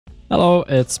Hello,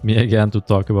 it's me again to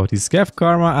talk about the Scav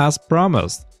Karma as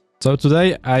promised. So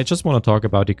today I just want to talk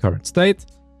about the current state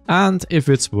and if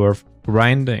it's worth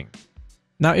grinding.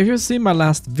 Now if you've seen my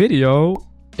last video,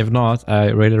 if not, I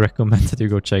really recommend that you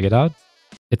go check it out.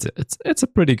 It's a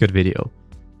pretty good video.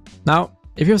 Now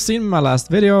if you've seen my last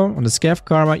video on the Scav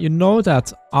Karma, you know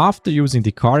that after using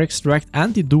the car extract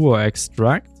and the duo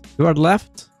extract, you are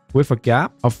left with a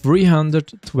gap of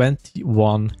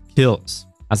 321 kills.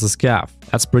 As a scav.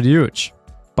 That's pretty huge.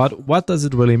 But what does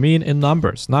it really mean in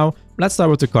numbers? Now, let's start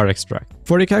with the car extract.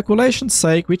 For the calculation's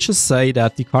sake, we just say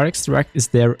that the car extract is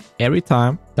there every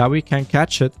time, that we can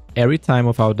catch it every time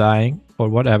without dying or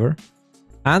whatever,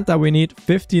 and that we need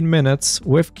 15 minutes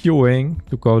with queuing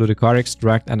to go to the car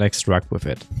extract and extract with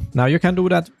it. Now, you can do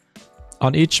that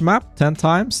on each map 10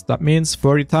 times. That means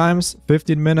 30 times,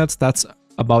 15 minutes, that's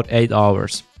about 8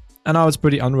 hours. I know it's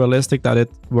pretty unrealistic that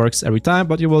it works every time,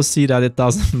 but you will see that it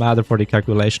doesn't matter for the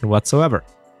calculation whatsoever.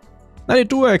 Now you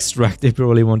do extract if you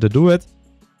really want to do it.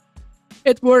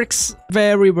 It works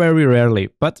very rarely,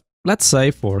 but let's say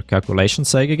for calculation's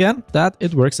sake again, that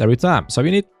it works every time. So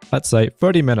you need, let's say,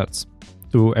 30 minutes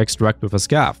to extract with a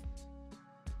scav.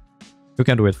 You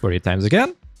can do it 30 times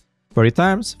again, 30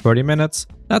 times, 30 minutes,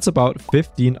 that's about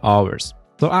 15 hours.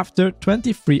 So after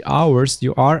 23 hours,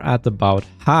 you are at about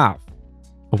half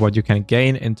of what you can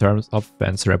gain in terms of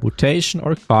fence reputation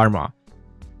or karma.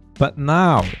 But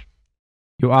now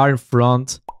you are in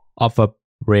front of a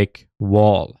brick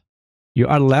wall. You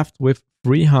are left with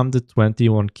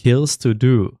 321 kills to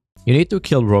do. You need to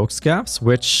kill rogue scavs,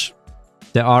 which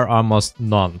there are almost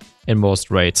none in most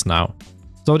raids now.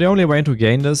 So the only way to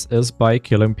gain this is by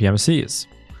killing PMCs.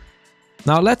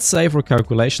 Now let's say for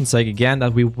calculation's sake again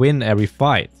that we win every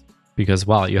fight. Because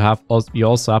well, you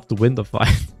also have to win the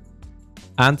fight.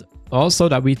 And also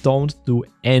that we don't do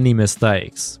any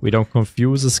mistakes. We don't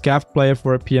confuse a scav player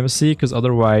for a PMC, because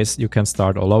otherwise you can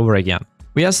start all over again.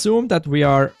 We assume that we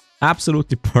are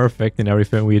absolutely perfect in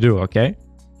everything we do, okay?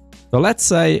 So let's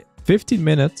say 15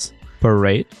 minutes per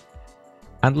raid.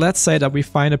 And let's say that we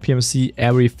find a PMC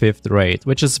every 5th raid,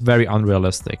 which is very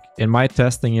unrealistic. In my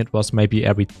testing it was maybe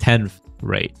every 10th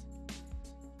raid.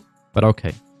 But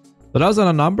okay. So those are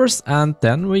the numbers, and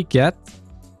then we get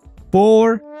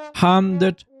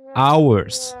 400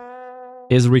 hours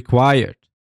is required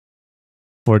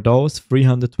for those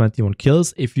 321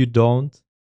 kills if you don't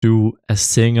do a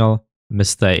single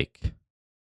mistake.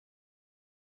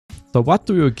 So what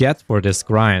do you get for this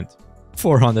grind?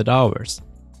 400 hours.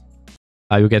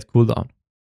 You get cooldown.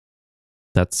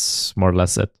 That's more or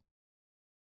less it.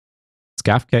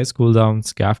 Scav case cooldown,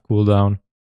 scav cooldown.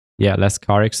 Yeah, less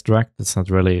car extract. That's not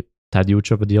really that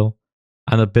huge of a deal.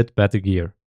 And a bit better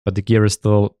gear. But the gear is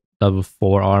still level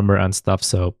 4 armor and stuff,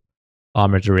 so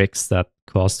armored rigs that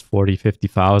cost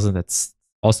 40-50,000, that's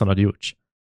also not huge.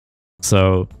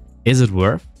 So, is it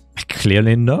worth?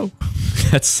 Clearly no.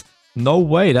 That's no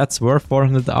way that's worth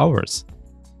 400 hours.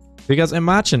 Because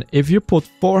imagine, if you put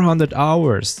 400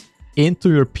 hours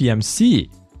into your PMC,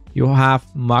 you have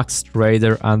max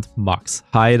trader and max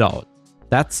hideout.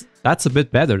 That's a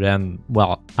bit better than,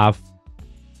 well, have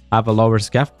a lower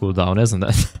scav cooldown, isn't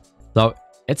it? So,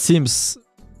 it seems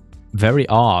very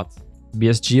odd.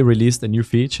 BSG released a new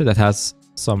feature that has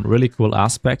some really cool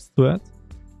aspects to it.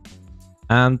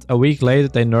 And a week later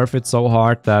they nerfed it so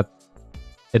hard that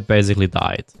it basically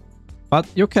died. But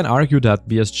you can argue that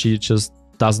BSG just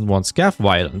doesn't want scav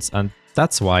violence, and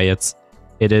that's why it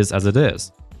is as it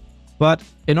is. But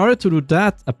in order to do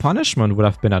that, a punishment would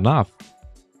have been enough.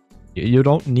 You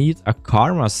don't need a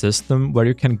karma system where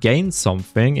you can gain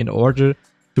something in order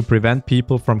to prevent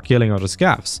people from killing other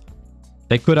scavs.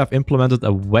 They could have implemented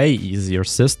a way easier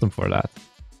system for that.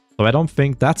 So I don't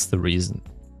think that's the reason.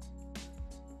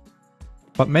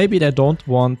 But maybe they don't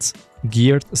want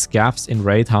geared scavs in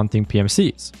raid hunting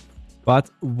PMCs. But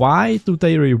why do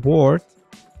they reward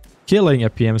killing a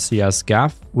PMC as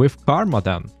scav with karma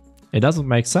then? It doesn't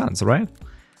make sense, right?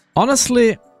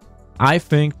 Honestly, I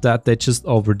think that they just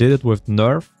overdid it with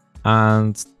nerf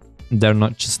and they're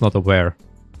just not aware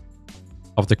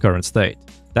of the current state.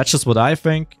 That's just what I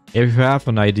think. If you have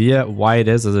an idea why it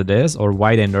is as it is or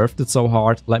why they nerfed it so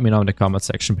hard, let me know in the comment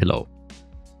section below.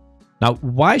 Now,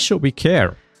 why should we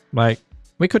care? Like,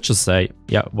 we could just say,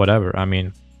 yeah, whatever. I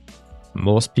mean,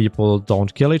 most people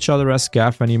don't kill each other as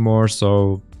scav anymore,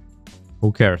 so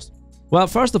who cares? Well,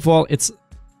 first of all, it's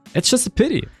just a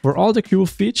pity for all the cool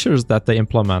features that they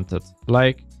implemented.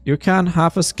 Like, you can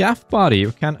have a scav body,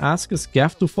 you can ask a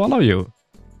scav to follow you.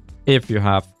 If you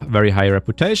have very high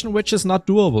reputation, which is not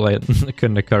doable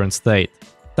in the current state.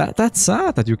 That's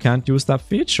sad that you can't use that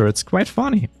feature. It's quite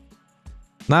funny.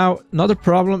 Now, another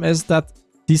problem is that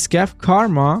the scav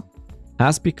karma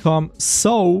has become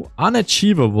so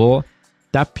unachievable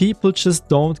that people just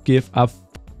don't give a f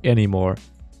anymore.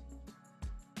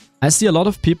 I see a lot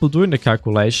of people doing the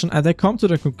calculation and they come to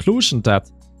the conclusion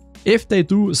that if they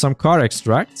do some car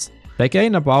extracts, they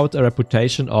gain about a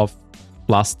reputation of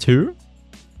 +2.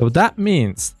 So that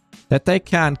means that they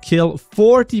can kill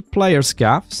 40 player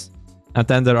scavs and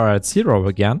then they are at 0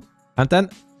 again. And then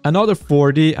another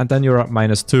 40 and then you're at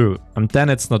 -2. And then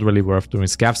it's not really worth doing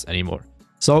scavs anymore.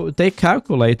 So they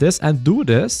calculate this and do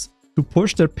this to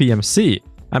push their PMC.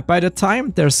 And by the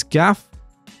time their scav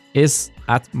is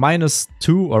at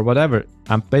 -2 or whatever,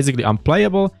 and basically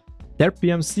unplayable, their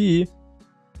PMC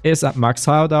is at max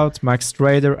hideout, max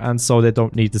trader, and so they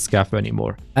don't need the scav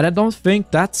anymore. And I don't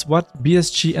think that's what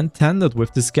BSG intended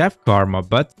with the scav karma,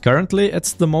 but currently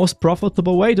it's the most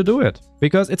profitable way to do it,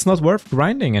 because it's not worth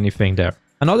grinding anything there.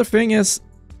 Another thing is,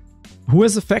 who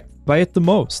is affected by it the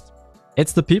most?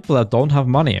 It's the people that don't have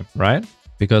money, right?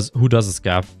 Because who does a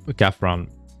scav run?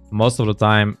 Most of the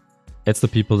time, it's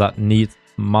the people that need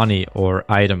money or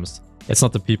items. It's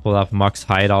not the people that have max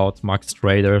hideout, max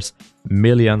traders,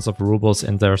 millions of rubles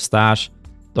in their stash.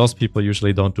 Those people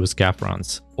usually don't do scav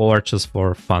runs, or just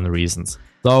for fun reasons.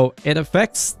 So it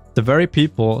affects the very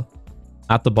people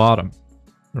at the bottom,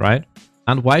 right?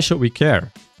 And why should we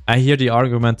care? I hear the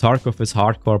argument Tarkov is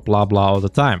hardcore, blah blah all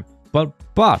the time.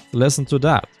 But listen to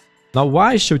that. Now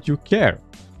why should you care?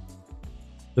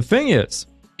 The thing is,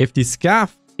 if the scav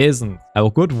isn't a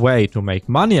good way to make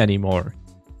money anymore,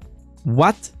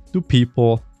 what do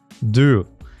people do?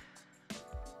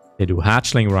 They do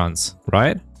hatchling runs,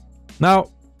 right? Now,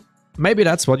 maybe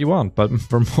that's what you want, but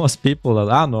for most people that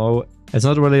I know, it's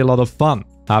not really a lot of fun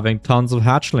having tons of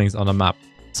hatchlings on a map.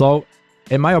 So,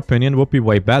 in my opinion, it would be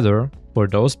way better for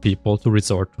those people to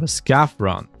resort to a scav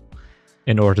run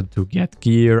in order to get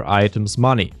gear, items,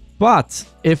 money. But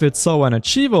if it's so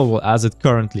unachievable as it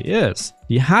currently is,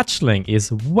 the hatchling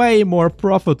is way more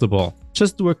profitable.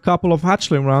 Just do a couple of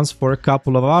hatchling runs for a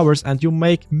couple of hours and you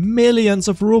make millions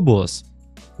of rubles.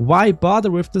 Why bother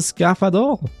with the scav at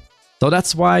all? So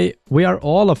that's why we are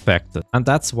all affected. And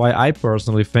that's why I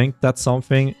personally think that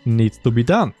something needs to be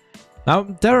done. Now,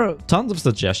 there are tons of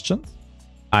suggestions.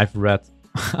 I've read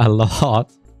a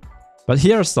lot. But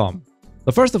here are some.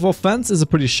 So first of all, Fence is a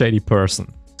pretty shady person.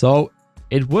 So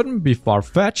it wouldn't be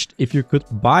far-fetched if you could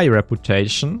buy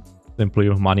reputation simply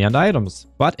with money and items.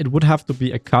 But it would have to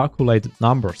be a calculated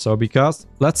number. So because,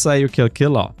 let's say you kill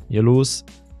Killer, you lose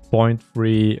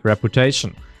 0.3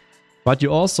 reputation. But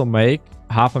you also make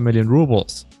 500,000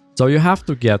 rubles. So you have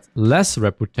to get less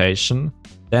reputation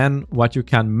than what you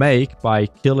can make by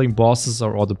killing bosses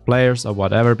or other players or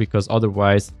whatever, because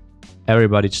otherwise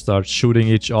everybody starts shooting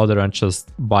each other and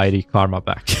just buy the karma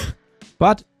back.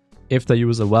 But if they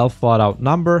use a well thought out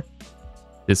number,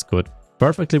 this could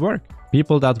perfectly work.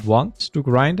 People that want to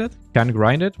grind it can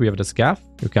grind it. We have the scav.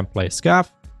 You can play scav,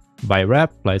 buy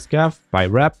rep, play scav, buy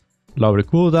rep, lower the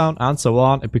cooldown, and so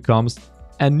on. It becomes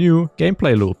a new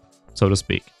gameplay loop, so to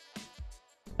speak.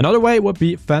 Another way would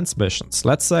be Fence missions.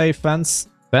 Let's say Fence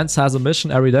has a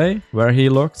mission every day where he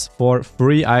looks for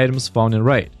 3 items found in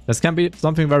raid. This can be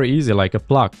something very easy, like a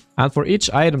plug. And for each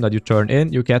item that you turn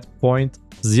in, you get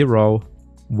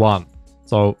 0.01.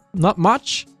 So not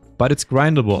much, but it's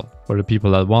grindable for the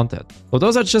people that want it. So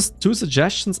those are just 2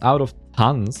 suggestions out of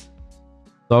tons.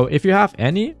 So if you have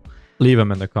any, leave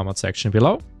them in the comment section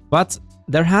below. But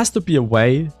there has to be a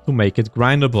way to make it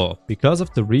grindable because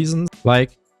of the reasons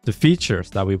like the features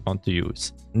that we want to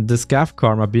use. The scav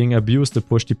karma being abused to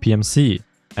push the PMC,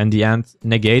 and the end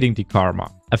negating the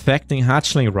karma, affecting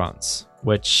hatchling runs,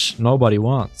 which nobody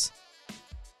wants.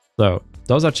 So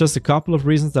those are just a couple of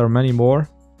reasons. There are many more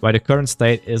why the current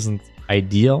state isn't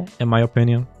ideal in my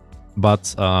opinion.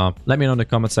 But let me know in the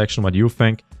comment section what you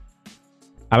think.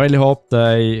 I really hope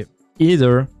they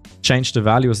either change the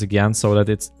values again so that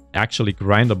it's actually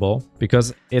grindable,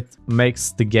 because it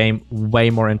makes the game way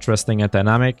more interesting and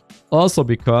dynamic. Also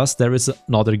because there is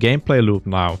another gameplay loop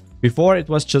now. Before it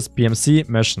was just PMC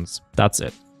missions. That's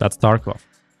it. That's Tarkov.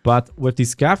 But with the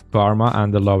scav karma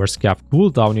and the lower scav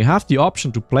cooldown, you have the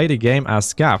option to play the game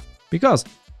as scav. Because,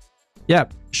 yeah,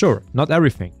 sure, not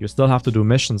everything. You still have to do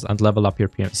missions and level up your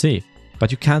PMC.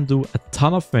 But you can do a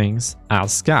ton of things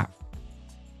as scav.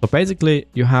 So basically,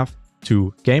 you have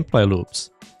 2 gameplay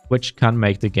loops, which can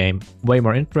make the game way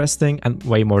more interesting and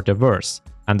way more diverse.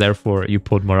 And therefore you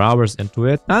put more hours into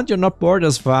it and you're not bored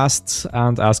as fast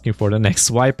and asking for the next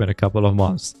swipe in a couple of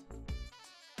months.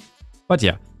 But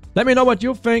yeah, let me know what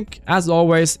you think. As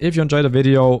always, if you enjoyed the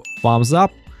video, thumbs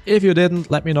up. If you didn't,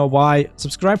 let me know why.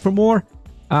 Subscribe for more.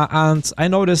 And I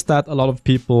noticed that a lot of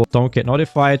people don't get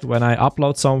notified when I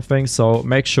upload something, so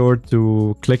make sure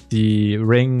to click the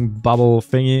ring bubble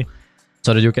thingy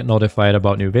so that you get notified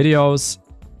about new videos.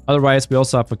 Otherwise, we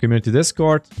also have a community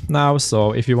Discord now,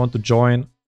 so if you want to join,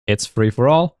 it's free for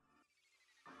all.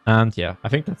 And yeah, I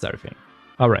think that's everything.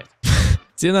 Alright,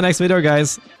 see you in the next video,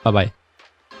 guys. Bye-bye.